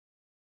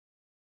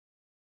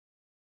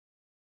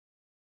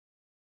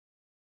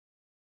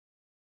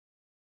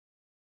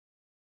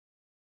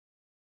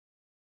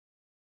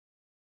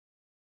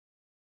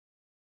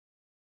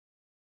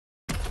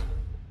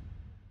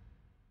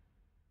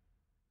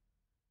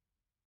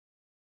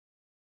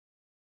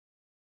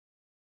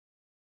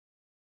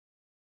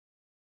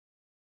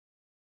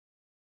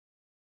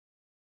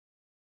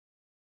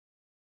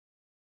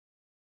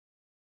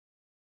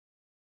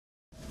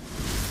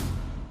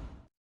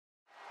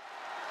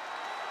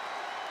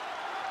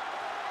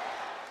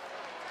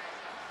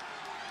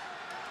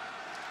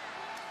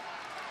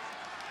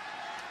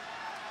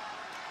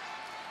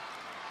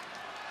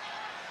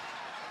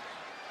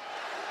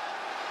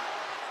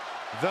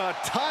The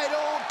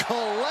title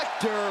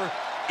collector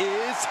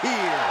is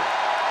here.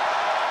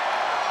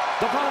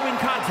 The following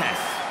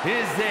contest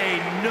is a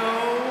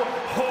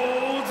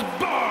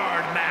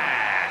no-holds-barred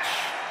match.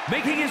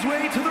 Making his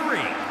way to the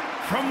ring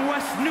from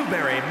West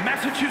Newbury,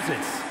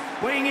 Massachusetts,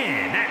 weighing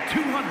in at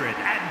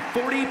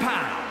 240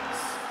 pounds,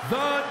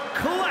 the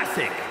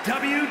classic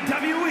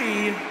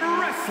WWE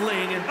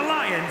Wrestling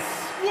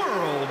Alliance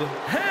World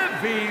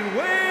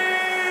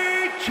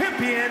Heavyweight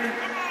Champion,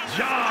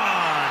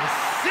 John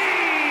Cena.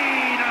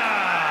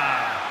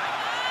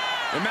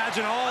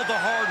 Imagine all the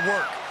hard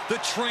work, the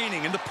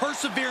training, and the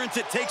perseverance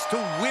it takes to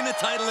win a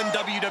title in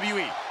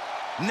WWE.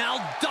 Now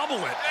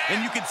double it,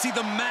 and you can see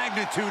the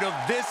magnitude of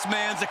this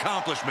man's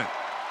accomplishment.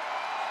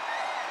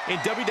 In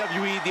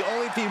WWE, the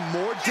only thing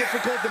more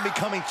difficult than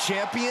becoming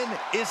champion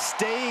is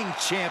staying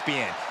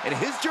champion. And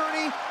his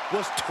journey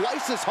was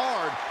twice as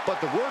hard,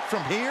 but the work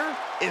from here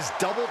is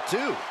double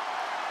too.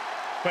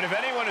 But if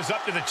anyone is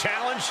up to the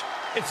challenge,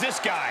 it's this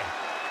guy.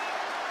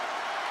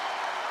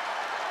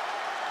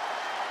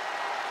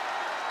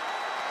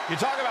 You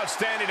talk about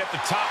standing at the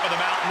top of the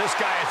mountain, this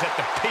guy is at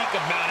the peak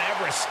of Mount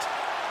Everest.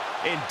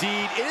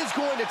 Indeed, it is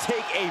going to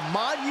take a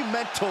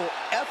monumental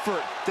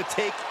effort to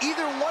take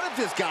either one of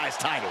this guy's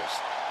titles.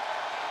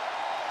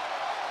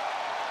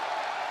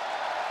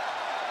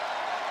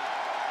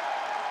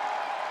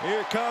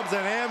 Here comes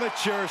an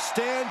amateur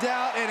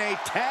standout and a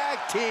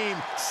tag team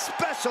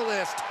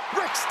specialist,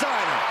 Rick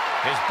Steiner.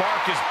 His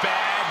bark is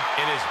bad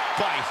and his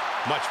bite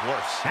much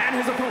worse. And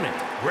his opponent,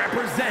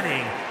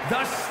 representing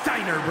the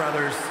Steiner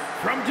brothers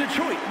from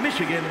Detroit,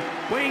 Michigan,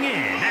 weighing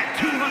in at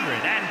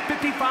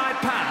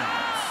 255 pounds,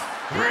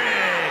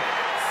 Rick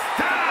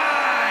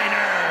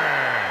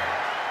Steiner.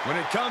 When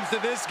it comes to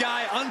this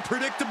guy,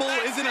 unpredictable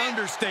is an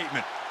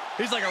understatement.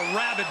 He's like a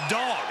rabid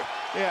dog.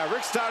 Yeah,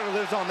 Rick Steiner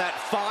lives on that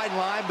fine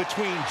line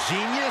between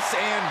genius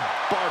and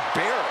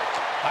barbaric.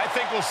 I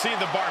think we'll see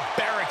the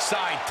barbaric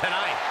side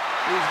tonight.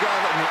 He's got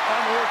an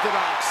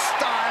unorthodox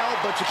style,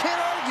 but you can't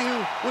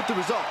argue with the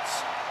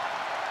results.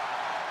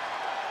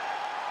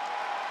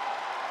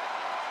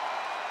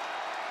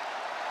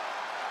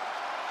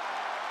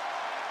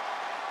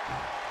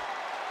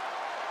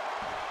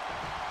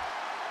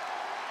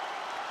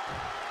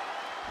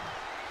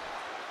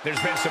 There's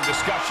been some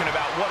discussion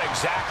about what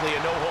exactly a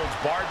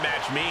no-holds-barred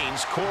match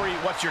means. Corey,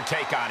 what's your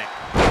take on it?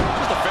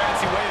 Just a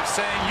fancy way of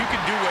saying you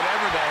can do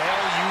whatever the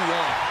hell you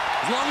want.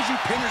 As long as you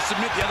pin or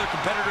submit the other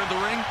competitor in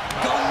the ring,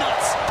 go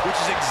nuts, which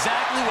is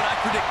exactly what I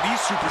predict these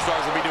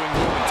superstars will be doing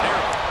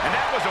momentarily. And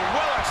that was a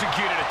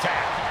well-executed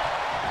attack.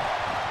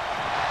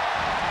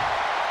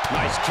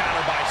 Nice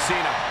counter by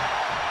Cena.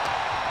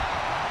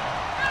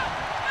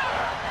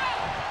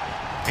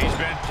 He's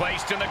been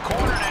placed in the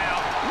corner now.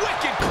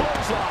 Wicked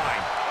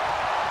clothesline.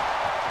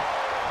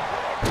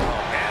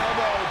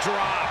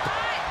 Drop.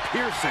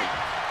 Piercing.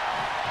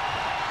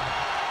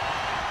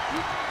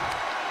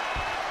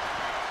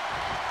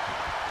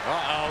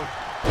 Uh-oh.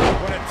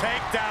 What a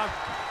takedown.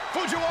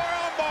 Fujiwara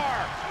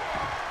armbar.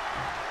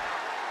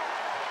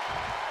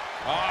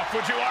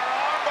 Fujiwara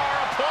armbar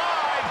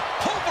applied.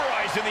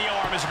 Pulverizing the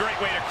arm is a great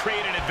way to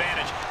create an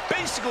advantage.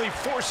 Basically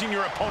forcing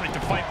your opponent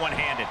to fight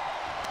one-handed.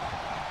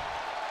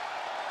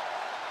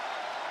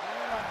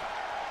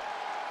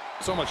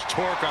 So much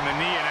torque on the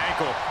knee and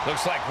ankle.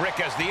 Looks like Rick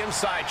has the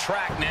inside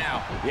track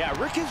now. Yeah,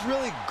 Rick is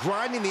really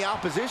grinding the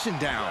opposition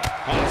down.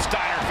 Oh,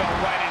 Steiner fell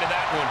right into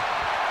that one.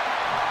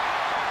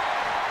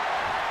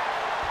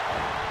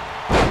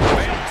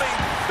 Big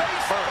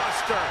face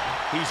buster.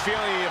 He's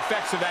feeling the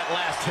effects of that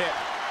last hit.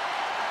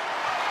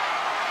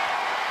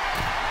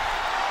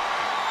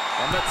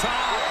 From the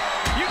top.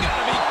 You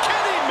gotta be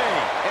kidding me!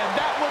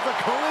 And that was a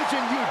collision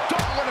you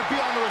don't want to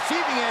be on the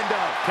receiving end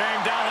of.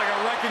 Came down like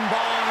a wrecking ball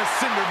on a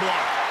cinder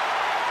block.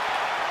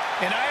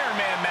 An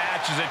Ironman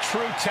match is a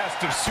true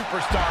test of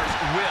superstars'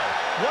 will.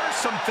 What are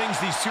some things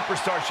these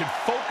superstars should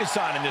focus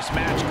on in this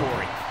match,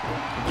 Corey?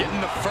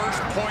 Getting the first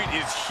point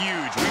is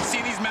huge. We've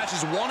seen these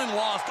matches won and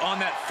lost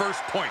on that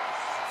first point.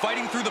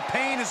 Fighting through the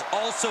pain is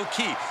also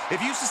key.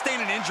 If you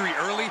sustain an injury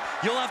early,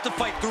 you'll have to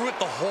fight through it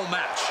the whole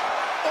match.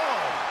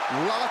 Oh,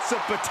 lots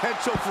of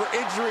potential for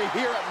injury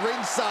here at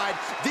ringside.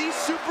 These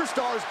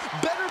superstars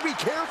better be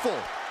careful.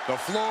 The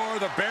floor,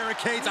 the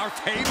barricades, our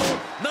table,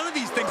 none of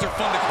these things are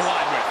fun to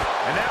collide with.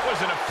 And that was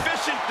an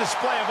efficient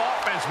display of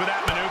offense with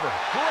that maneuver.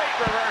 Great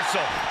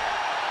reversal.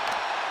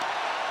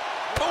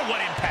 Oh,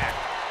 what impact.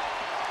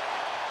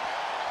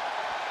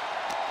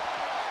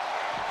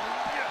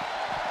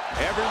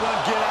 Everyone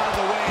get out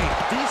of the way.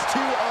 These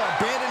two are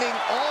abandoning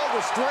all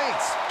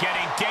restraints.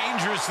 Getting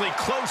dangerously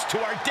close to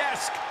our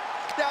desk.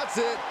 That's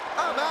it.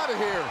 I'm out of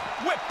here.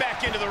 Whip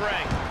back into the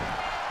ring.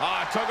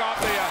 Took off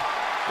the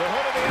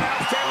hood of the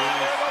announce table.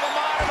 There go the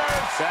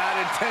monitors. Bad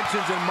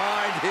intentions in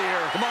mind here.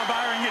 Come on,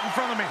 Byron, get in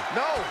front of me.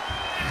 No.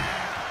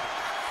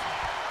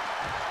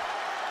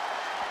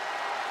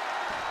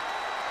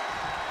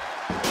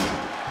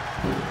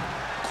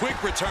 Quick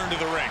return to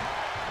the ring.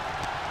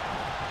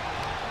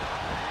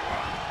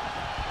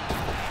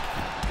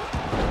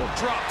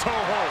 Drop toe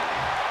hold.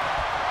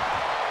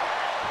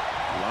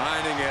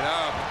 Lining it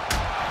up.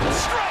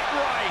 Straight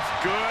right.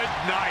 Good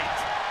night.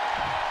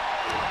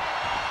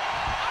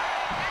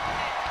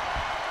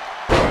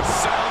 A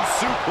sound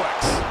suplex.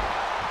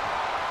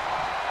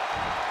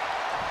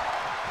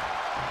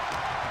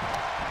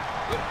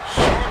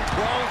 Short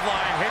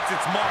clothesline hits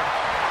its mark.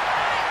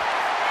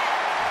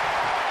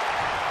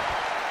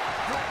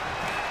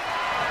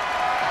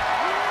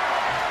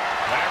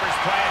 Whatever's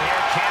playing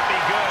here can't be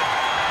good.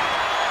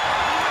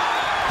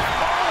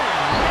 Oh,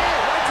 man,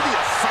 right to the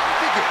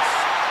esophagus.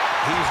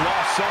 He's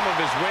lost some of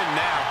his wind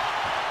now.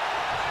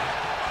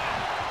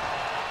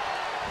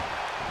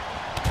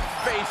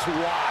 Face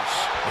wash.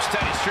 A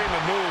steady stream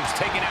of moves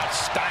taking out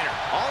Steiner.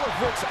 All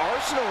of Rick's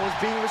arsenal is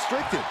being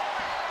restricted.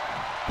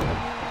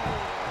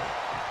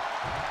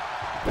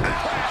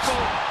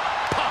 Full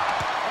pop.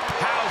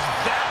 How's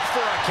that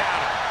for a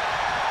counter?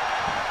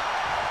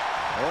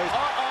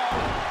 Uh-oh.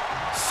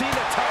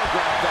 Cena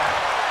telegraphed that.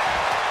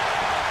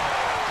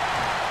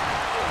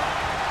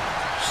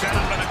 Sent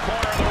him to the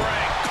corner of the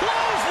ring.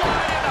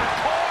 Clothesline in the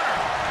corner.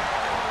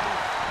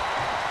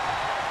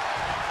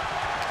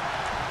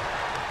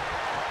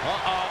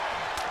 Uh-oh.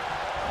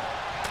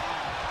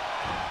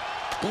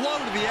 Blow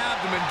to the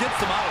abdomen gets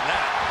him out of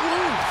that.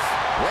 Oof.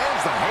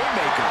 Lands the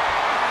haymaker.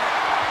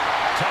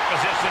 Tough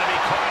position to be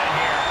caught in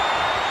here.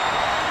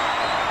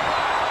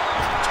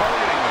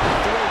 Targeting the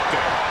throat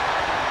there.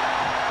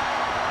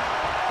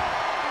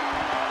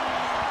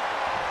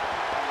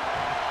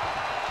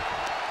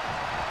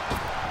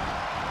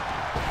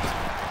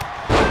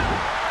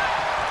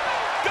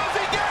 Does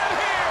he get him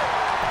here?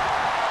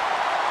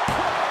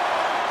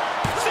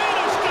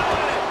 Cena's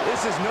doing it.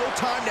 This is no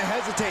time to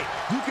hesitate.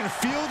 You can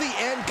feel the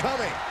end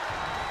coming.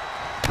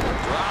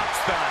 Drops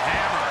the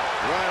hammer.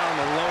 Right on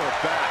the lower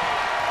back.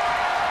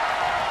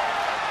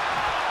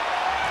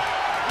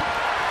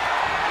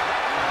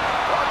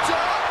 Watch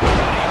out!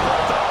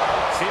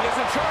 Cena's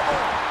in trouble.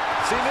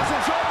 Cena's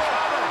in trouble.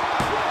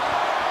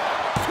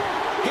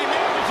 He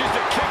manages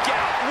to kick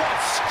out. What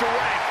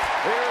strength.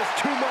 There's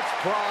too much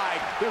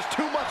pride. There's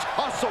too much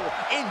hustle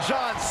in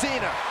John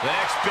Cena. The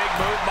next big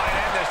move might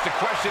end this. The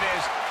question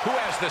is, who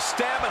has the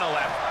stamina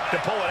left to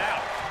pull it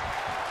out?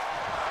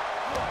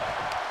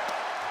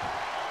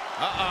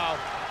 Uh-oh.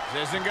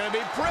 This isn't going to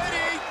be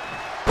pretty.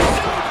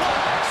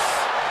 Suplex!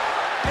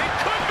 It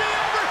could be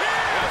over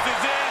here! This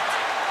is it.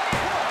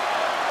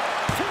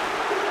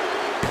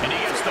 And he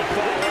gets the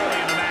fall early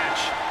in the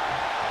match.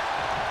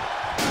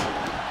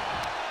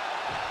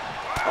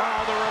 Oh,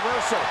 the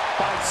reversal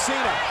by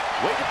Cena.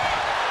 Wait.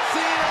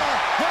 Cena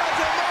has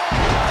him on.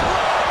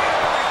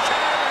 The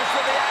cameras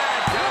for the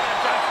ad. Good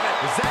adjustment.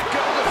 Is that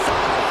going to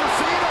decide for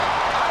Cena?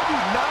 I do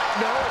not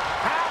know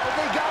how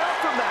they got up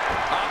from that.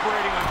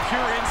 Operating on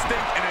pure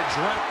instinct and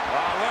adrenaline.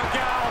 Oh, look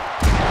out.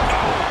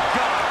 Oh,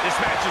 God. This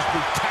match's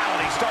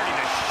brutality starting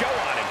to show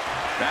on him.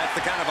 That's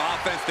the kind of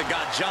offense that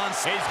got John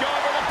Cena. He's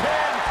going for the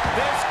pin.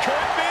 This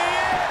could be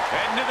it.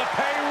 Into the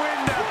pay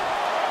window.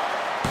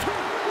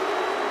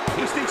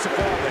 He sneaks a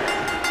fall there.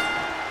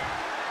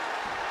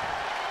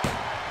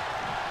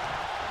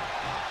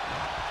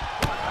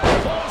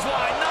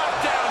 Clothesline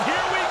knocked down.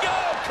 Here we go.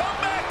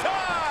 Comeback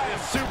time.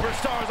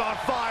 Superstar's on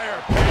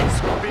fire. Pace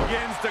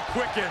begins to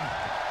quicken.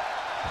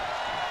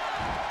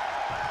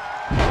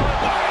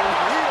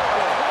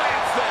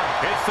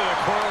 Hits to the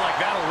corner like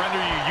that'll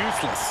render you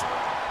useless.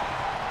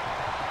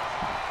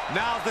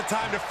 Now's the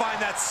time to find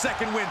that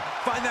second win.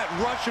 Find that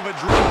rush of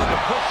adrenaline to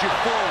push you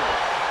forward.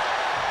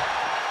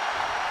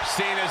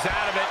 Cena's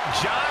out of it.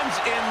 John's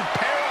in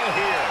peril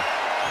here.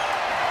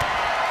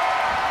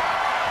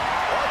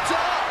 Watch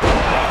out!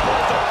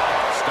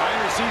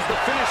 Steiner sees the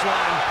finish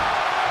line.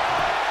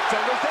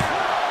 Shoulders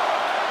down.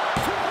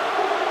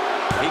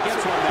 He gets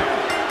one there.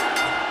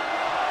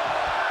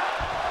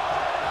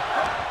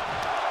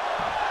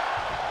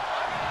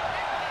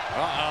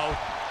 Uh-oh.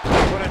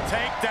 Put a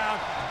takedown.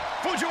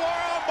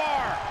 Fujiwara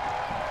armbar.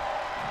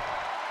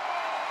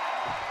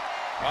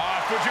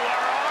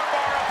 Fujiwara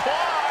armbar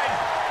applied.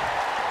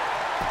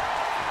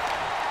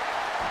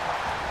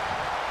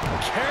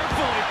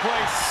 Carefully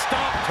placed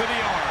stomp to the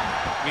arm.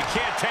 You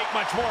can't take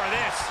much more of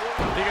this.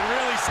 He can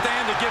really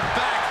stand to give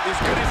back as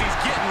good as he's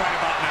getting right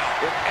about now.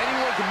 If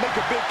anyone can make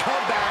a big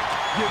comeback,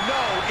 you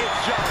know it's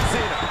John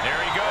Cena.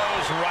 There he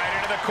goes, right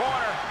into the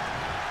corner.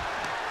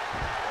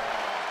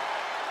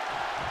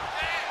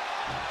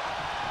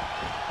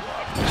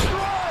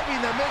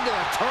 Driving them into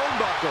the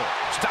turnbuckle.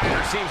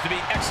 Steiner seems to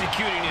be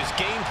executing his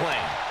game plan.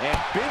 And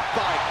bit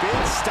by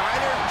bit,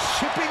 Steiner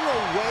chipping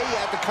away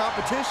at the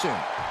competition.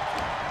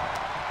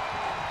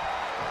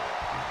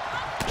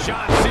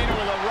 John Cena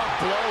with a rough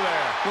blow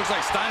there. Looks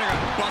like Steiner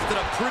got busted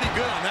up pretty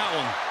good on that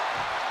one.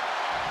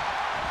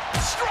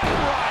 Straight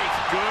right.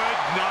 Good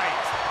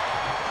night.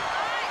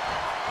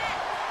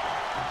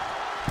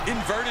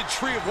 Inverted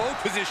tree of woe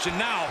position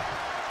now.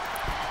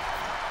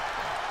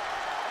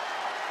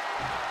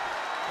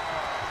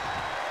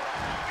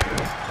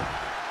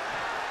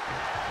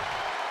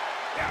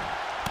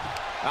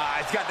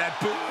 He's got that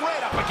boot right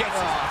up against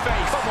his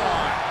face. Come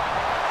on.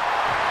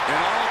 An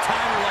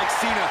all-timer like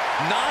Cena,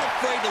 not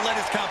afraid to let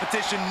his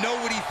competition know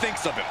what he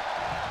thinks of him.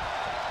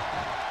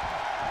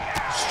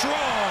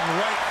 Strong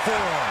right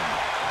forearm.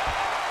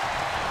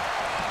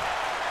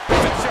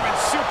 Fisherman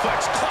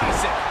suplex,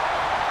 classic.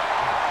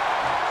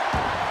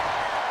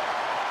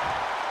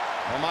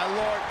 Oh, my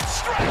Lord.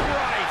 Strike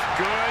right.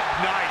 Good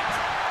night.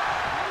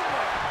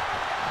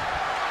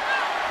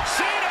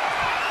 Cena.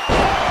 Oh,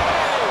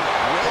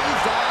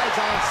 raised eyes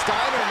on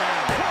Steiner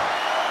now.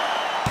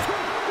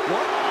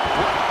 What?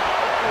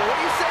 What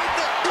do you say?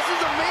 This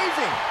is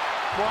amazing.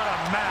 What a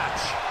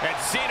match. And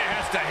Cena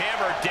has to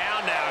hammer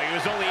down now. He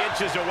was only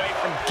inches away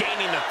from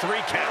gaining the 3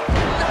 count.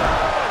 No!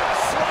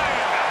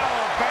 Slam,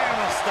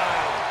 Alabama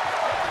style.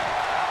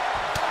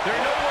 There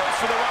are no words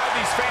for the ride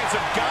these fans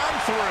have gone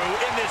through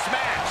in this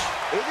match.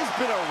 It has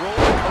been a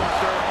roller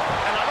coaster,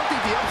 and I don't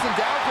think the ups and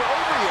downs are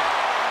over yet.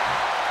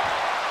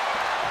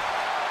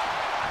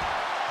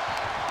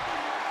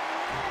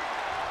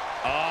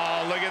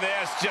 Oh, look at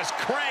this. Just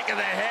cranking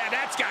the head.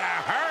 That's gotta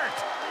hurt.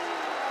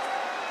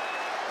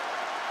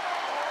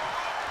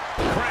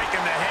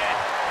 Cranking the head.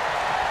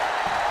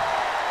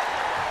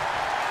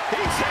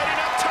 He's heading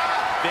up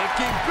top.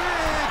 Thinking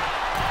big.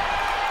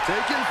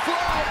 Taking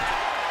flight.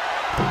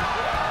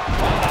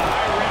 The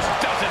high risk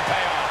doesn't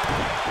pay off.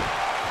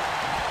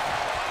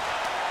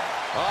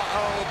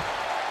 Uh-oh.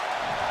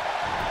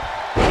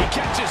 He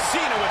catches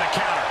Cena with a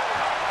counter.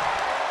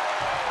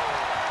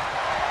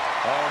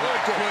 Oh, my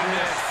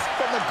goodness.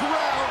 From the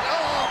ground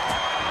up.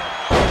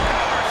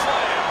 Power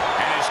slam.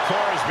 And his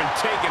core has been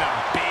taking a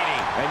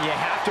beating. And you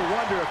have to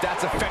wonder if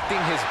that's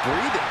affecting his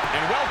breathing.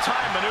 And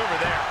well-timed maneuver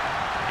there.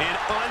 An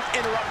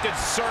uninterrupted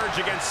surge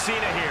against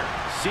Cena here.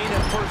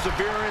 Cena's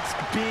perseverance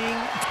being...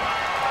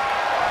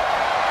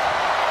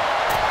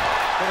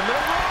 In the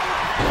middle road.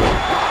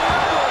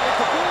 With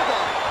the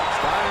bulldog.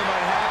 Steiner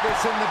might have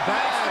this in the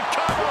bag.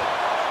 Cover.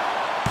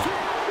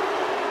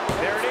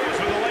 There it is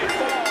with a late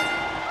fall.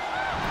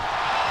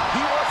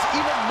 He wants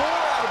even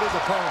more out of his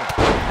opponent.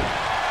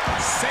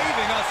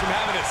 Saving us from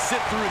having to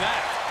sit through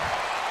that.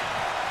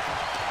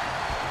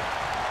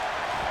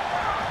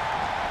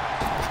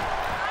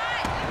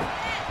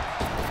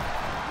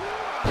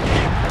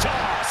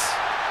 Toss.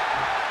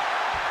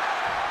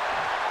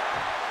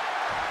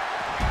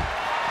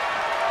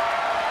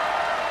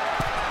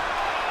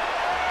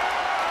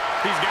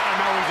 He's got to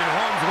know he's in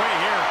harm's way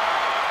here.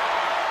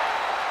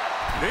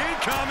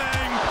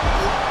 Incoming.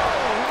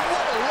 Whoa,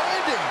 what a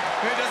landing.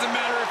 It doesn't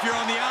matter if you're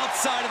on the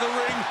outside of the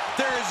ring.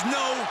 There is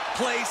no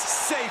place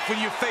safe when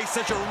you face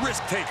such a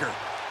risk taker.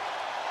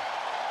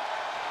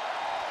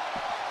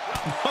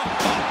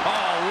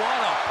 Oh,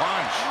 what a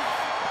punch.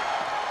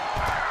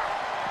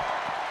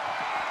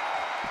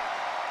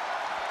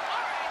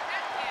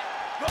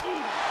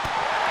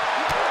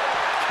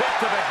 Kick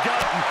to the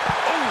gut.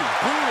 Oh,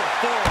 brutal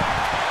forearm.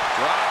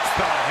 Drops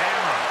the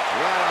hammer.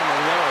 Right on the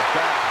lower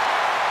back.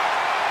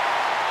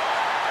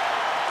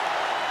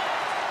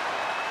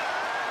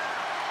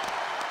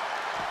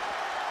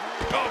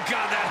 Oh,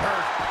 God, that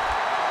hurt.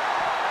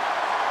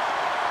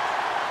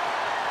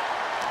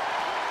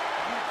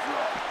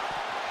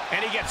 And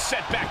he gets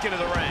set back into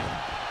the ring.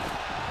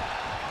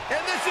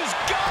 And this has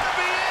got to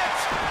be it.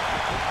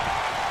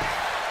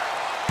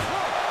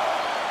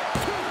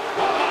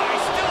 Oh,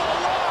 he's still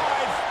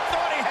alive.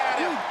 Thought he had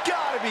him. You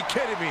gotta be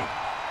kidding me.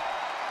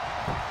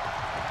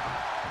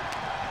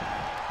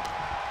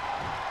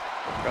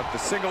 Got the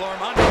single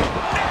arm under.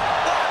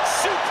 Necklock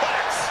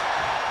suplex.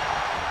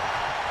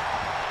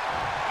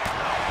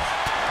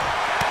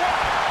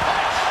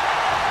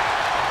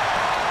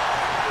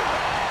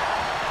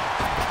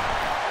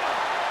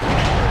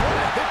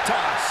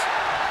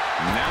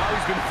 Now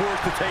he's been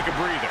forced to take a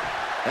breather.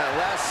 That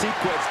last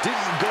sequence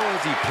didn't go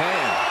as he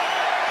planned.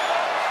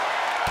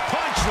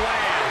 Punch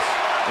lands.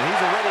 And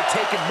he's already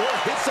taken more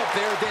hits up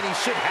there than he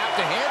should have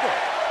to handle.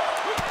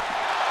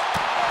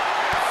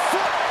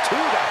 Foot to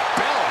the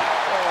belly.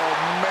 Oh,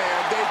 man,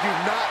 they do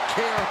not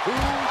care who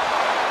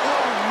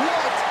or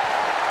what.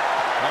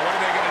 Now, what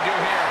are they going to do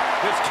here?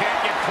 This can't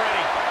get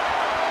pretty.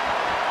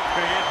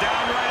 Going to get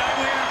downright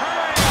ugly in a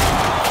hurry.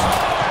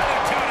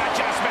 Attitude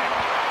adjustment.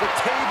 The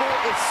table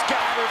is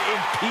scattered in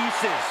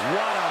pieces.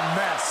 What a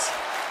mess.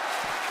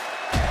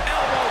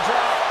 Elbow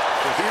drop.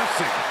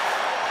 Piercing.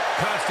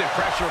 Constant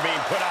pressure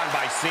being put on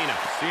by Cena.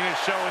 Cena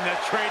showing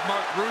that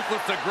trademark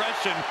ruthless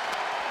aggression.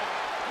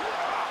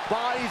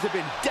 Bodies have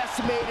been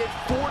decimated,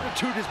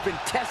 fortitude has been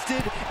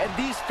tested, and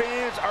these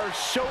fans are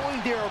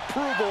showing their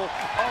approval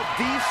of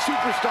these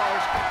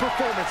superstars'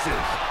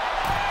 performances.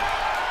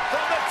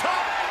 From the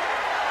top.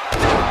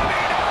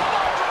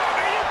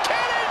 Are you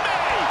kidding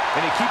me?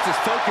 And he keeps his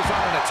focus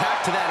on an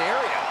attack to that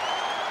area.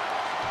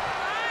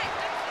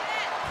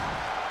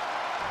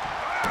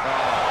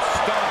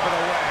 Stomp it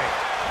away.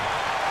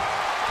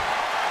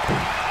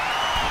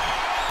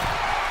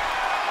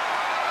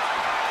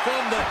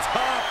 From the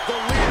top, the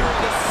leader of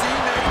the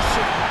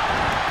C-Nation.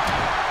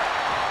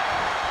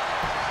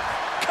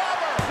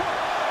 Cover.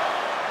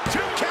 2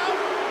 count.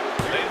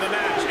 In the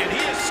match, and he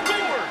is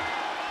scored.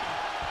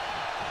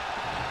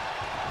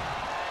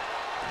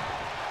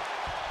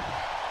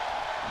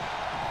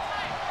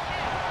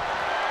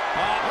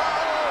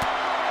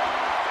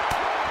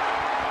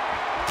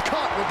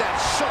 caught with that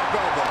sharp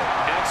elbow.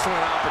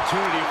 Excellent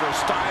opportunity for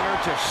Steiner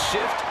to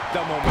shift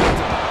the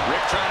momentum.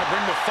 Rick trying to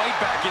bring the fight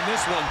back in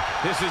this one.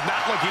 This is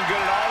not looking good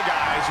at all,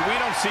 guys. We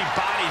don't see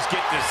bodies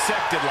get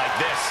dissected like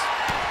this.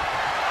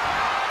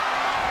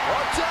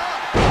 Watch out!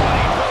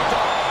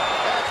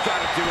 That's got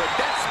to do it.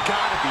 That's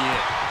got to be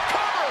it.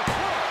 Cover!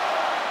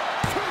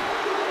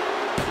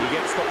 He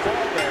gets the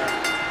fall there.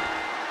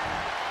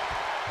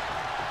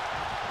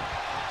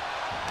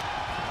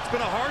 It's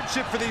been a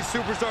hardship for these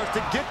superstars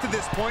to get to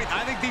this point.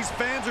 I think these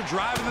fans are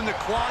driving them to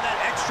claw that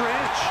extra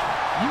inch.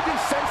 You can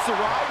sense the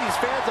ride these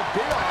fans have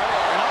been on,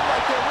 and I'm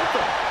right there with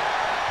them.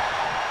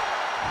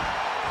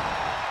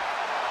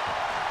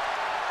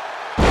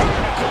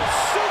 Vertical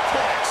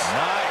suplex.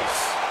 Nice.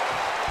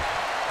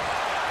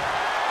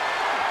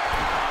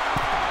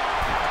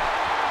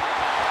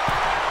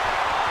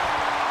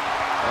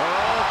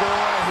 Oh,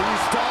 boy,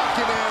 he's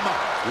stalking him.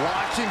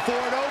 Watching for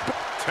an open.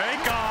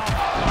 Take off.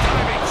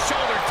 Diving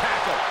shoulder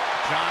tackle.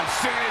 John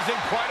Cena's in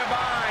quite a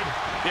bind.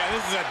 Yeah,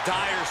 this is a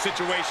dire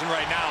situation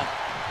right now.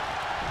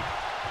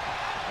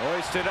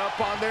 Hoisted up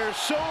on their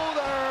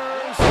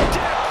shoulders.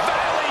 Death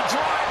Valley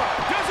driver.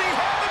 Does he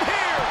have him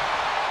here?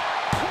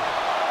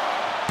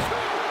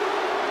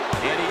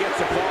 And he gets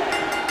the fall.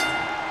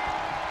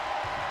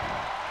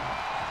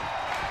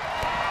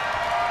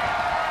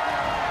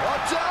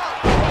 Watch out!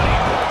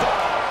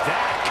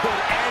 That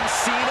could end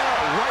Cena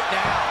right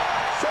now.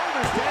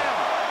 Shoulders down.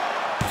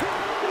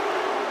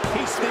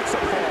 He sneaks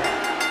a fall.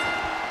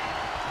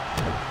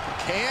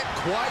 Can't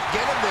quite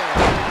get him there.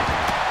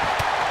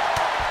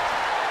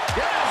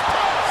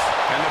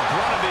 And the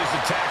brunt of these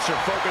attacks are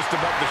focused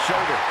above the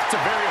shoulder. It's a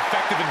very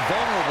effective and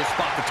vulnerable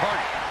spot to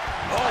target.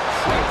 Oh,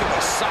 right to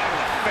the side of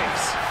the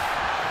face.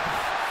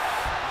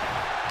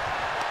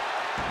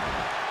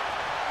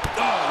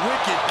 Oh,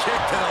 wicked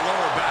kick to the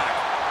lower back.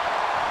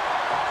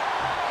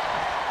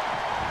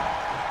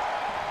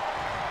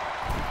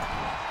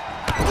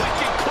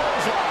 Wicked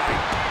clothesline.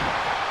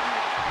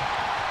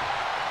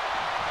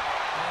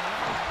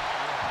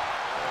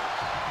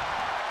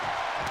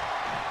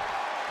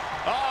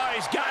 Oh,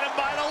 he's got him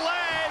by the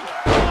leg.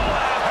 Oh,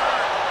 that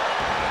hurt.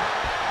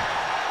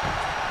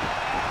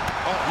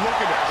 Oh,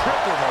 looking to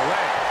cripple the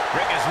leg.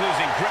 Rick is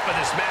losing grip of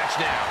this match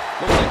now.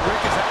 Looks like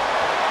Rick is out.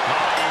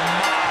 Oh,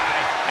 my.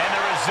 And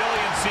the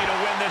resiliency to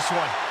win this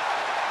one.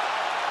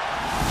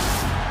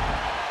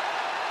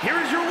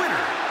 Here is your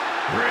winner,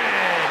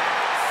 Rick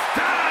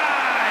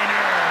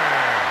Steiner.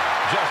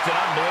 Just an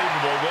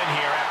unbelievable win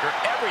here after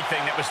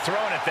everything that was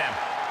thrown at them.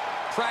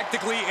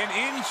 Practically an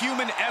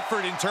inhuman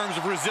effort in terms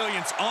of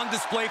resilience on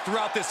display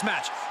throughout this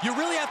match. You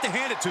really have to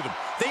hand it to them.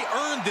 They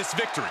earned this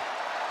victory.